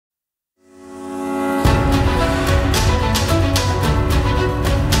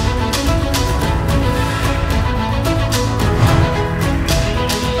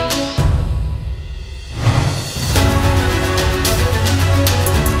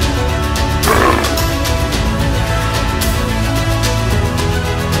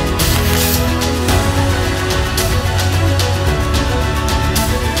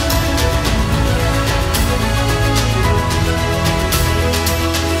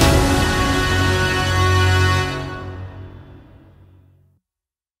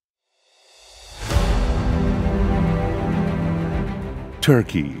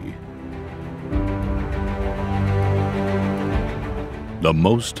Turkey. The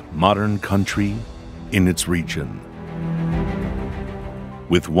most modern country in its region.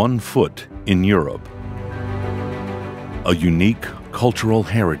 With one foot in Europe. A unique cultural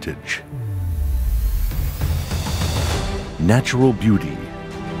heritage. Natural beauty.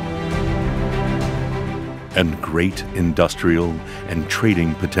 And great industrial and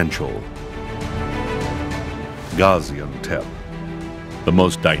trading potential. Gaziantep, the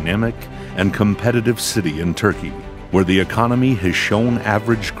most dynamic and competitive city in Turkey, where the economy has shown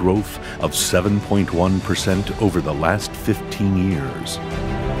average growth of 7.1% over the last 15 years.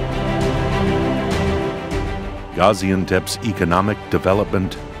 Gaziantep's economic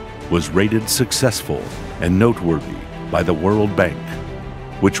development was rated successful and noteworthy by the World Bank,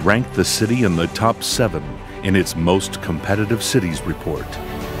 which ranked the city in the top 7 in its Most Competitive Cities report.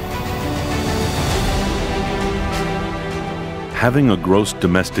 Having a gross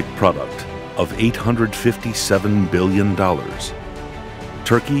domestic product of $857 billion,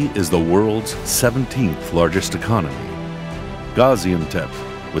 Turkey is the world's 17th largest economy. Gaziantep,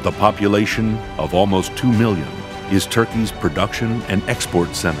 with a population of almost 2 million, is Turkey's production and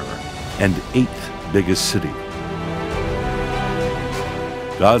export center and 8th biggest city.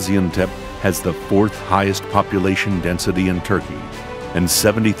 Gaziantep has the 4th highest population density in Turkey, and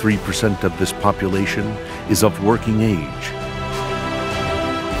 73% of this population is of working age.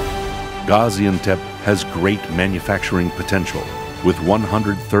 Gaziantep has great manufacturing potential, with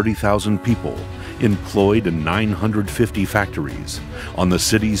 130,000 people employed in 950 factories on the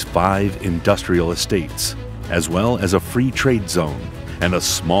city's 5 industrial estates, as well as a free trade zone and a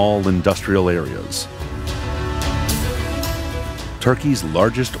small industrial areas. Turkey's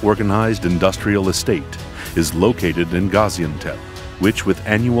largest organized industrial estate is located in Gaziantep, which, with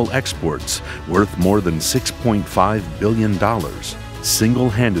annual exports worth more than $6.5 billion,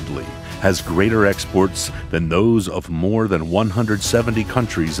 single-handedly has greater exports than those of more than 170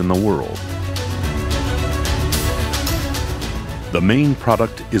 countries in the world. The main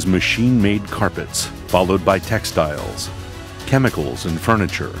product is machine-made carpets, followed by textiles, chemicals, and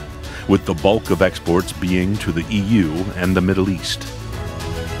furniture, with the bulk of exports being to the EU and the Middle East.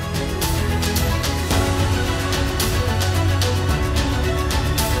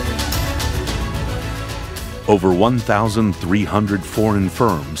 Over 1,300 foreign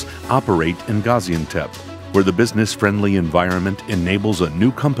firms operate in Gaziantep, where the business-friendly environment enables a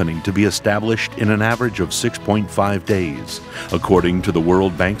new company to be established in an average of 6.5 days, according to the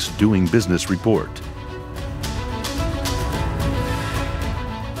World Bank's Doing Business report.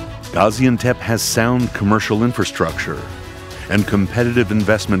 Gaziantep has sound commercial infrastructure and competitive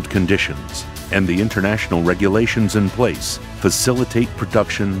investment conditions, and the international regulations in place facilitate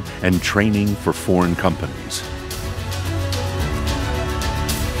production and training for foreign companies.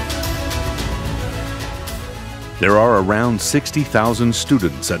 There are around 60,000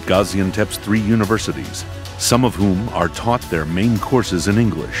 students at Gaziantep's 3 universities, some of whom are taught their main courses in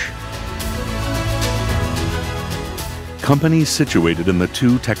English. Companies situated in the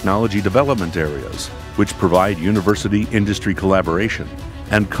 2 technology development areas, which provide university-industry collaboration,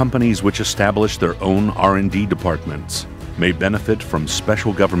 and companies which establish their own R&D departments, may benefit from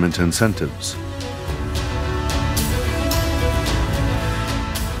special government incentives.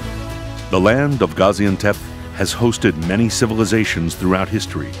 The land of Gaziantep has hosted many civilizations throughout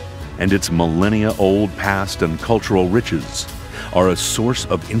history, and its millennia-old past and cultural riches are a source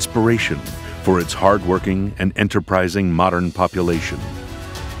of inspiration for its hard-working and enterprising modern population.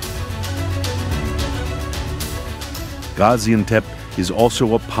 Gaziantep is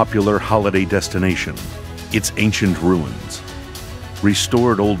also a popular holiday destination. Its ancient ruins,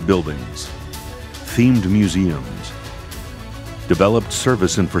 restored old buildings, themed museums, developed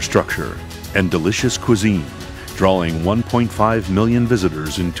service infrastructure, and delicious cuisine, drawing 1.5 million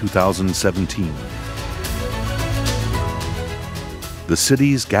visitors in 2017. The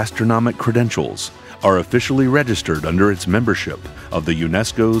city's gastronomic credentials are officially registered under its membership of the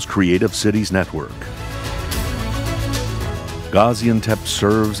UNESCO's Creative Cities Network. Gaziantep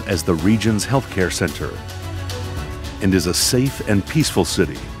serves as the region's healthcare center and is a safe and peaceful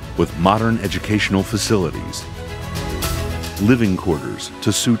city with modern educational facilities, living quarters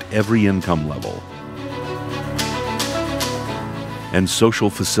to suit every income level, and social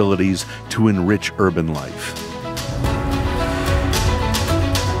facilities to enrich urban life.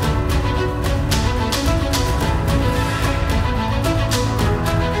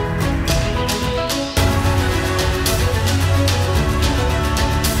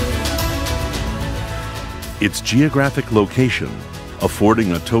 Its geographic location,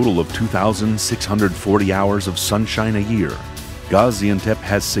 affording a total of 2,640 hours of sunshine a year, Gaziantep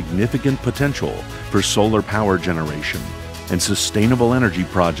has significant potential for solar power generation, and sustainable energy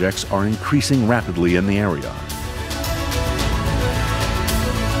projects are increasing rapidly in the area.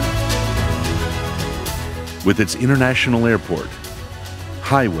 With its international airport,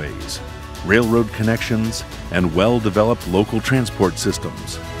 highways, railroad connections, and well-developed local transport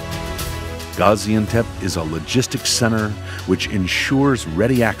systems, Gaziantep is a logistics center which ensures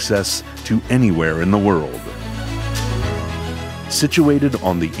ready access to anywhere in the world. Situated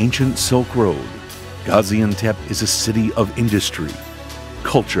on the ancient Silk Road, Gaziantep is a city of industry,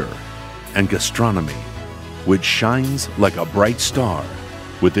 culture, and gastronomy, which shines like a bright star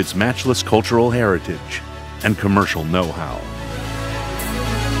with its matchless cultural heritage and commercial know-how.